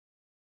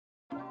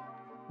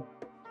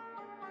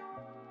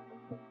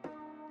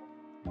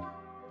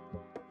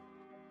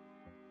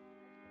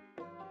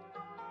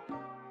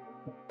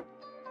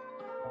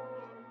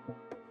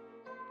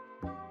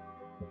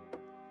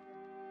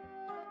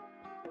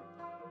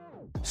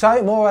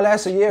So, more or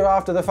less a year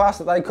after the fuss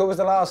that they caused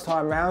the last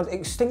time round,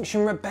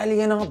 Extinction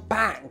Rebellion are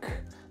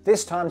back.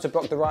 This time to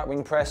block the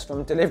right-wing press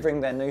from delivering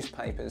their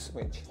newspapers,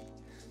 which...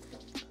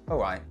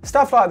 alright.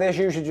 Stuff like this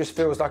usually just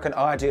feels like an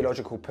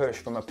ideological push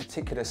from a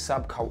particular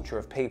subculture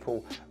of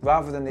people,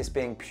 rather than this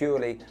being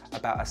purely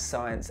about a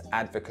science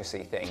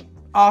advocacy thing.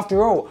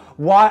 After all,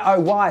 why oh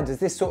why does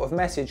this sort of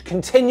message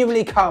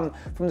continually come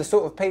from the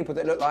sort of people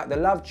that look like the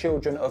love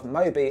children of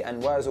Moby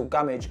and Wurzel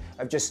Gummidge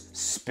have just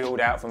spilled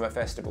out from a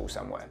festival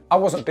somewhere? I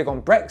wasn't big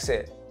on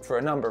Brexit for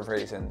a number of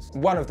reasons.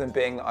 One of them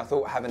being that I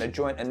thought having a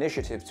joint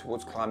initiative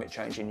towards climate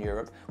change in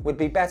Europe would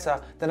be better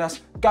than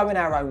us going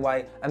our own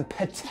way and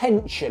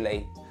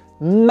potentially,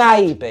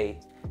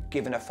 maybe,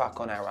 giving a fuck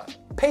on our own.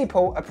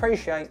 People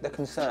appreciate the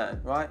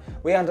concern, right?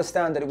 We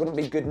understand that it wouldn't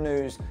be good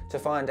news to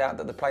find out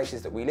that the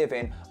places that we live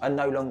in are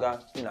no longer,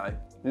 you know,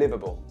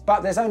 livable.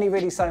 But there's only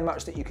really so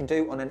much that you can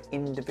do on an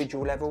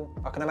individual level.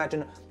 I can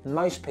imagine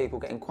most people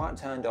getting quite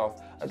turned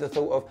off at the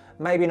thought of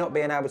maybe not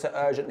being able to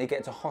urgently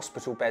get to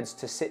hospital beds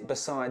to sit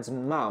beside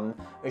mum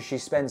as she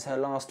spends her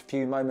last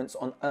few moments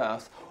on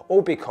Earth,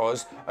 all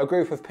because a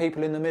group of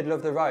people in the middle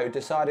of the road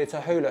decided to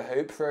hula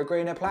hoop for a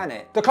greener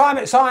planet. The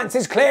climate science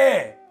is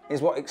clear,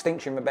 is what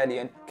Extinction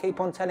Rebellion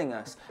keep on telling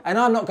us. And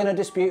I'm not going to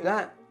dispute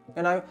that.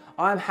 You know,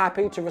 I'm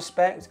happy to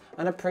respect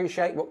and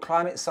appreciate what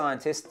climate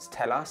scientists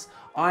tell us.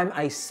 I'm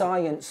a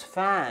science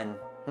fan.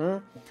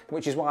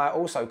 Which is why I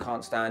also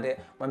can't stand it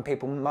when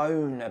people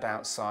moan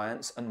about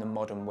science and the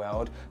modern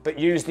world, but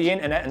use the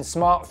internet and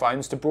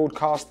smartphones to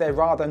broadcast their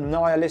rather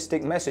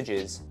nihilistic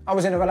messages. I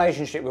was in a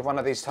relationship with one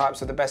of these types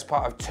for the best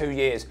part of 2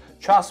 years.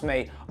 Trust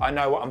me, I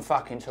know what I'm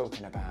fucking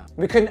talking about.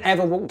 We couldn't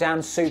ever walk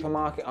down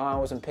supermarket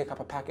aisles and pick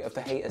up a packet of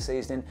fajita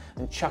seasoning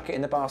and chuck it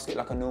in the basket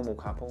like a normal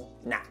couple.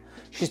 Nah,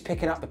 she's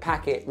picking up the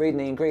packet, reading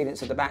the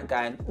ingredients at the back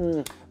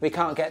going, we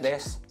can't get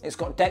this, it's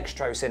got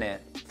dextrose in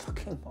it.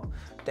 Fucking what?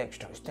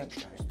 Dextrose,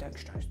 dextrose,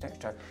 dextrose,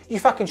 dextrose. You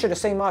fucking should have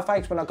seen my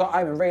face when I got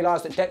home and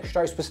realised that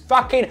dextrose was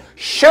fucking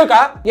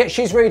sugar! Yet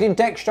she's reading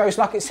dextrose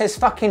like it says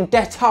fucking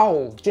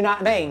Dettol. Do you know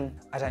what I mean?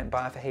 I don't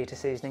buy fajita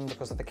seasoning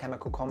because of the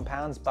chemical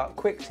compounds, but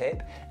quick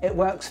tip, it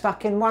works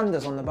fucking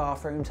wonders on the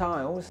bathroom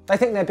tiles. They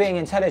think they're being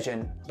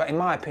intelligent, but in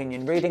my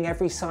opinion, reading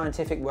every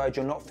scientific word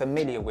you're not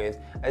familiar with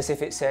as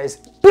if it says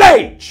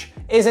bleach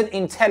isn't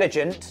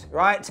intelligent,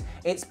 right?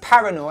 It's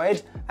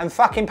paranoid and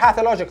fucking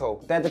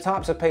pathological. They're the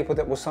types of people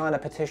that will sign a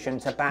petition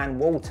to ban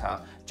water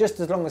just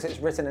as long as it's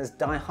written as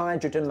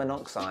dihydrogen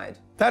monoxide.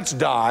 That's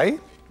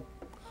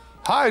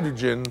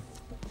hydrogen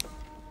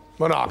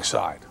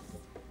monoxide.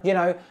 You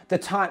know, the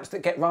types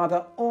that get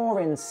rather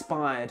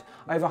awe-inspired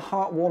over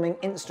heartwarming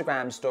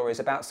Instagram stories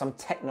about some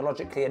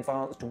technologically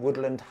advanced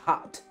woodland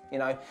hut, you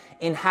know,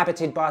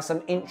 inhabited by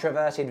some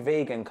introverted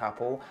vegan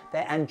couple,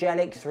 their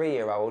angelic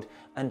 3-year-old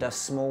and a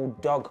small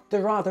dog.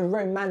 The rather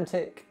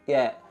romantic,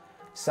 yet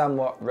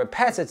somewhat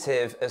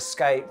repetitive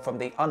escape from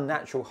the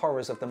unnatural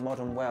horrors of the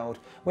modern world,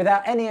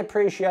 without any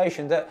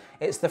appreciation that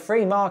it's the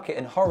free market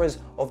and horrors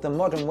of the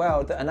modern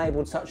world that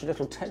enabled such a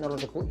little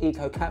technological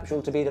eco-capsule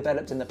to be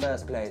developed in the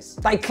first place.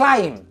 They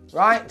claim,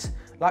 right,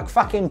 like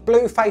fucking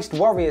blue-faced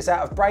warriors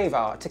out of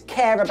Braveheart, to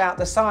care about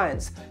the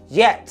science,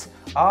 yet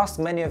ask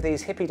many of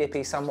these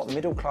hippy-dippy, somewhat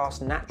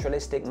middle-class,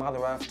 naturalistic Mother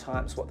Earth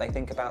types what they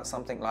think about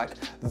something like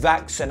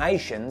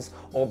vaccinations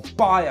or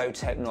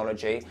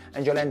biotechnology,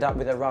 and you'll end up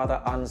with a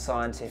rather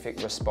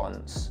unscientific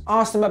response.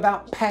 Ask them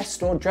about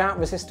pest or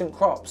drought-resistant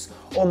crops,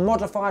 or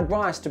modified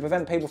rice to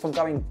prevent people from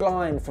going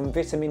blind from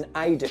vitamin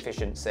A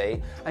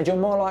deficiency, and you're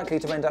more likely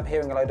to end up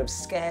hearing a load of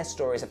scare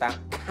stories about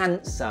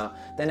cancer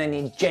than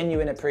any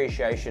genuine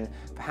appreciation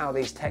for how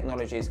these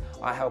technologies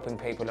are helping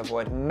people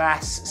avoid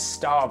mass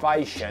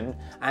starvation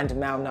and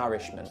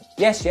malnourishment.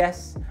 Yes,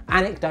 yes,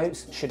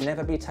 anecdotes should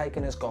never be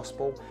taken as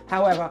gospel.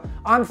 However,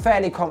 I'm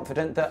fairly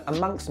confident that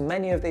amongst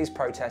many of these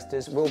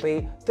protesters will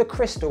be the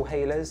crystal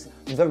healers,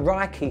 the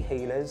Reiki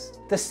healers,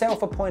 the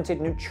self-appointed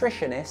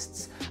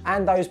nutritionists,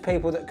 and those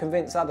people that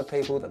convince other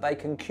people that they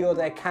can cure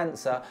their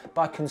cancer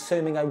by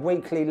consuming a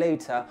weekly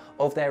litre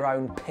of their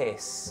own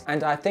piss.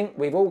 And I think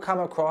we've all come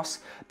across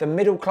the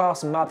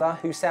middle-class mother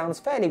who sounds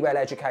fairly well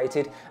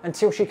educated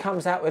until she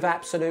comes out with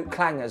absolute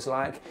clangers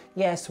like,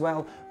 yes,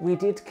 well, we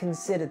did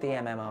consider the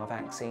MMR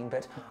vaccine,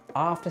 but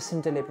after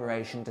some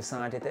deliberation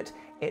decided that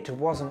it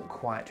wasn't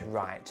quite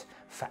right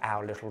for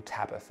our little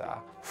Tabitha.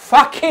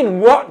 Fucking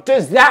what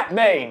does that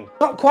mean?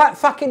 Not quite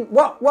fucking,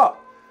 what?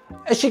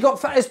 Has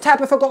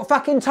Tabitha got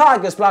fucking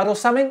tiger's blood or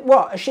something?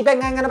 What? Has she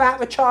been hanging about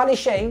with Charlie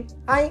Sheen?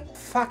 Hey?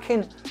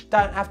 Fucking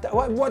don't have to,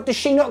 what does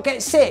she not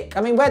get sick?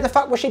 I mean, where the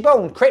fuck was she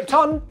born?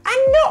 Krypton?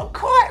 And not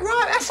quite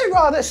right. That's a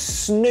rather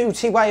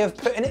snooty way of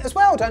putting it as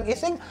well, don't you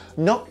think?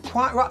 Not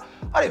quite right.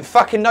 I didn't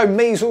fucking know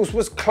measles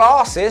was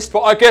classist,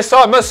 but I guess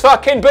I must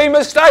fucking be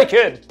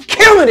mistaken.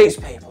 Kill these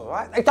people,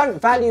 right? They don't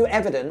value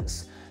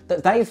evidence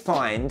that they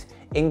find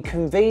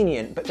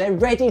inconvenient, but they're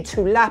ready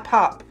to lap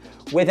up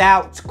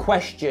without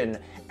question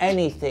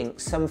anything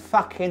some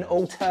fucking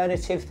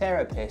alternative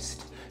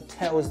therapist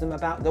tells them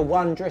about the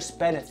wondrous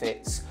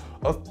benefits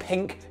of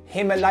pink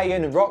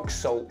Himalayan rock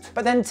salt.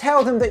 But then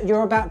tell them that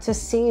you're about to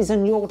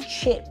season your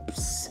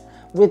chips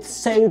with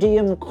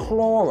sodium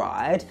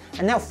chloride,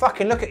 and they'll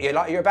fucking look at you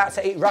like you're about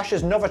to eat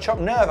Russia's Novichok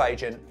nerve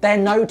agent. They're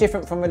no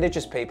different from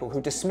religious people who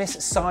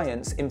dismiss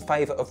science in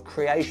favour of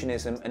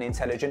creationism and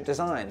intelligent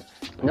design.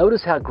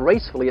 Notice how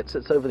gracefully it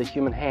sits over the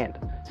human hand.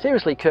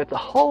 Seriously, Kirk, the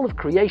whole of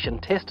creation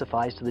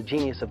testifies to the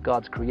genius of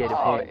God's creative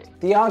hand.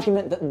 The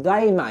argument that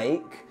they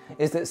make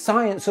is that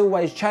science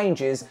always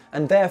changes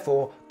and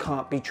therefore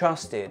can't be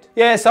trusted.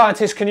 Yeah,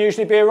 scientists can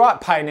usually be a right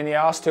pain in the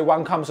arse till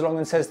one comes along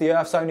and says the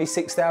Earth's only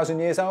 6,000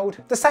 years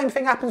old. The same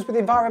thing happens with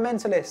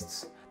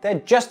environmentalists. They're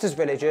just as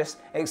religious,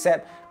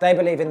 except they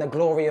believe in the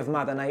glory of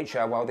Mother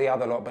Nature while the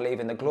other lot believe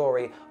in the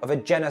glory of a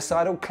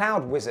genocidal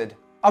cloud wizard.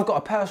 I've got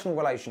a personal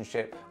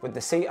relationship with the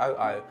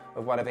COO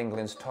of one of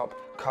England's top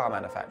car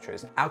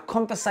manufacturers. Our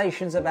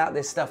conversations about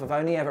this stuff have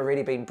only ever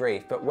really been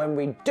brief, but when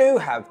we do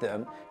have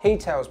them, he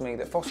tells me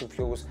that fossil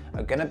fuels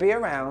are going to be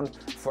around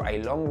for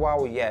a long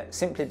while yet,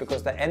 simply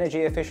because the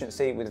energy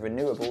efficiency with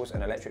renewables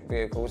and electric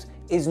vehicles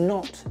is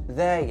not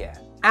there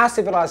yet. Our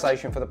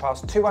civilization for the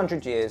past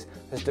 200 years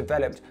has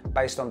developed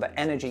based on the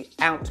energy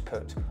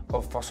output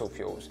of fossil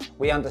fuels.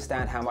 We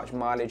understand how much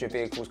mileage a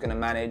vehicle is going to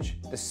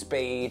manage, the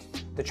speed,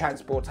 the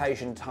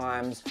transportation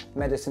times,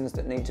 medicines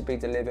that need to be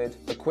delivered,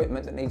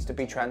 equipment that needs to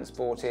be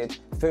transported,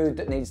 food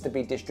that needs to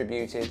be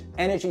distributed.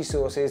 Energy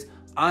sources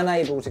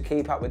unable to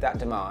keep up with that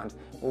demand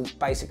will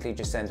basically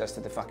just send us to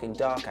the fucking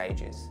dark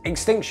ages.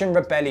 Extinction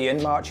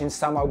Rebellion march in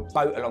some old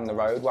boat along the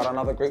road while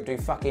another group do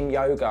fucking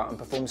yoga and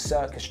perform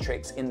circus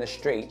tricks in the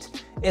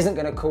street isn't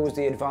going to cause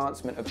the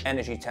advancement of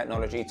energy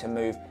technology to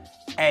move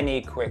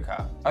any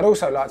quicker. I'd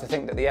also like to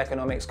think that the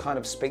economics kind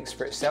of speaks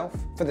for itself,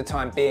 for the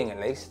time being at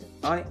least,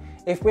 right?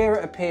 If we're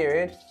at a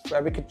period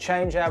where we could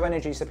change our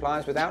energy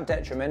supplies without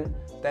detriment,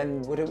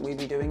 then wouldn't we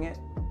be doing it?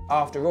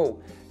 After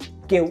all,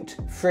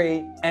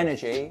 guilt-free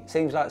energy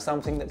seems like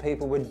something that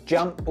people would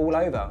jump all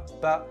over,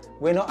 but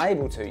we're not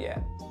able to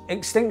yet.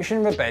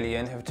 Extinction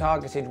Rebellion have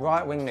targeted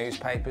right-wing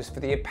newspapers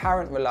for the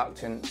apparent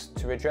reluctance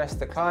to address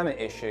the climate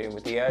issue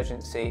with the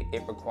urgency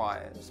it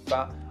requires.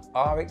 But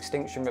are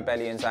Extinction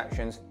Rebellion's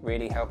actions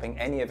really helping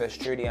any of us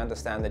truly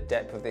understand the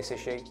depth of this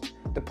issue?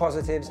 The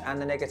positives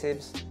and the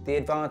negatives, the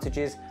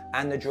advantages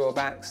and the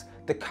drawbacks,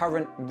 the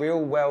current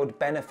real-world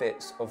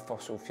benefits of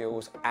fossil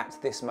fuels at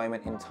this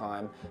moment in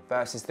time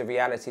versus the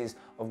realities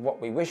of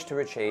what we wish to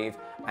achieve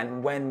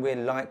and when we're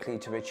likely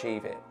to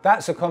achieve it.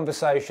 That's a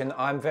conversation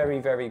I'm very,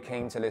 very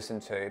keen to listen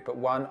to, but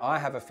one I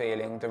have a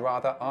feeling the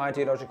rather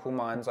ideological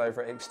minds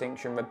over at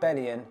Extinction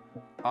Rebellion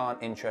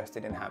aren't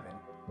interested in having.